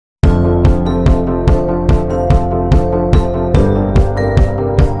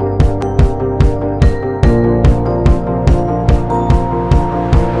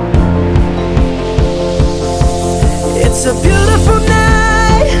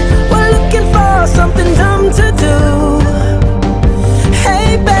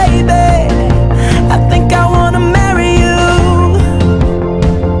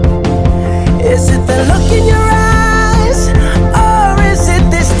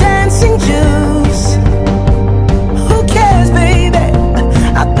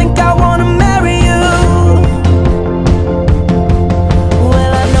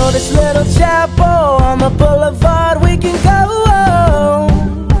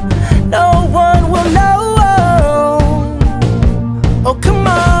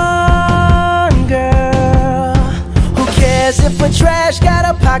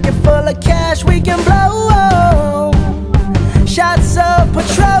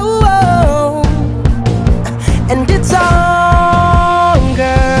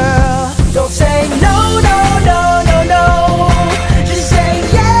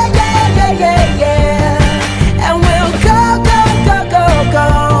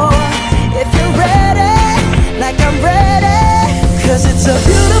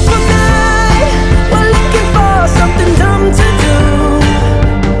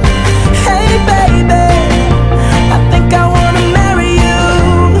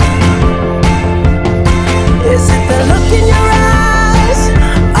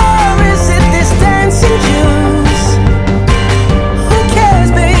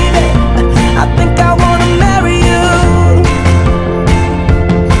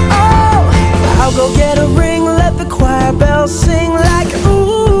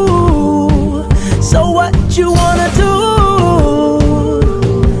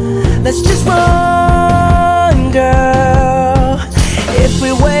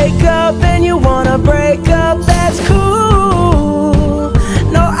wake up and you wanna break up, that's cool.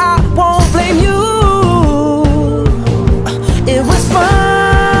 No, I won't blame you. It was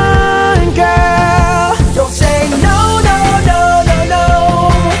fun, girl. Don't say no, no, no, no, no.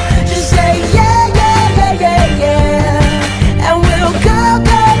 Just say yeah, yeah, yeah, yeah, yeah. And we'll go,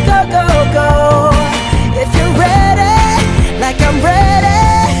 go, go, go, go. If you're ready, like I'm ready.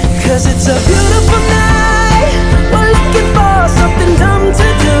 'Cause it's a beautiful night. We're looking for something dumb to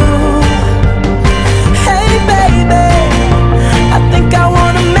do. Hey baby, I think I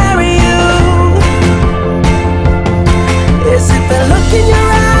wanna marry you. Is it the look in your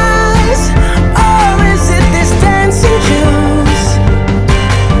eyes, or is it this dancing juice?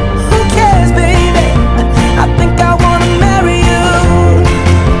 Who cares, baby? I think I wanna marry you.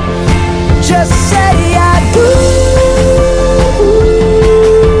 Just say I do.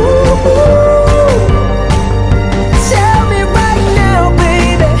 Tell me right now,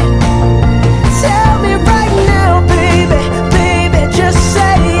 baby. Tell me right now, baby. Baby, just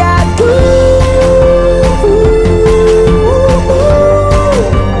say I do.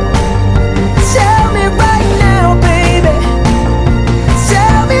 Tell me right now, baby.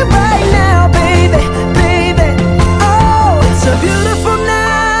 Tell me right now, baby. Baby, oh, it's a beautiful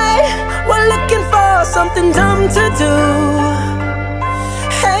night. We're looking for something dumb to do.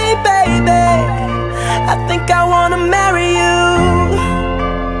 Hey baby, I think I wanna marry you.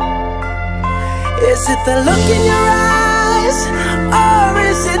 Is it the look in your eyes, or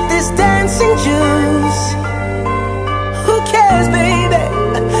is it this dancing juice? Who cares, baby?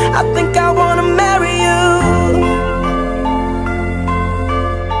 I think I wanna marry you.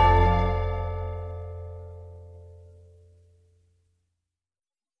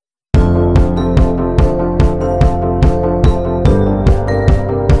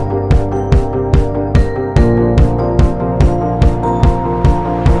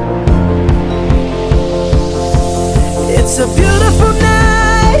 It's a beautiful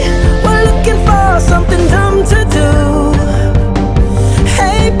night. We're looking for something dumb to do.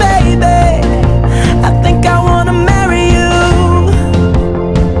 Hey baby, I think I wanna marry you.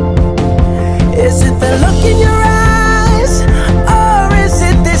 Is it the look in your eyes, or is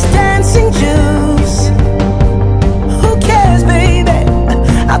it this dancing juice? Who cares, baby?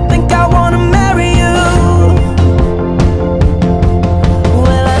 I think I wanna marry you.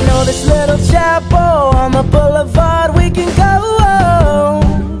 Well, I know this little chapel on the boulevard we can go.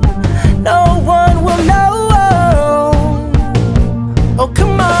 No one will know. Oh,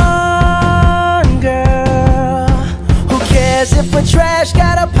 come on, girl. Who cares if we're trash?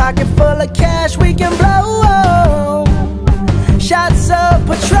 Got a pocket full of cash we can blow. Shots of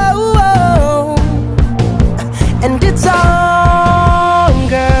Patron.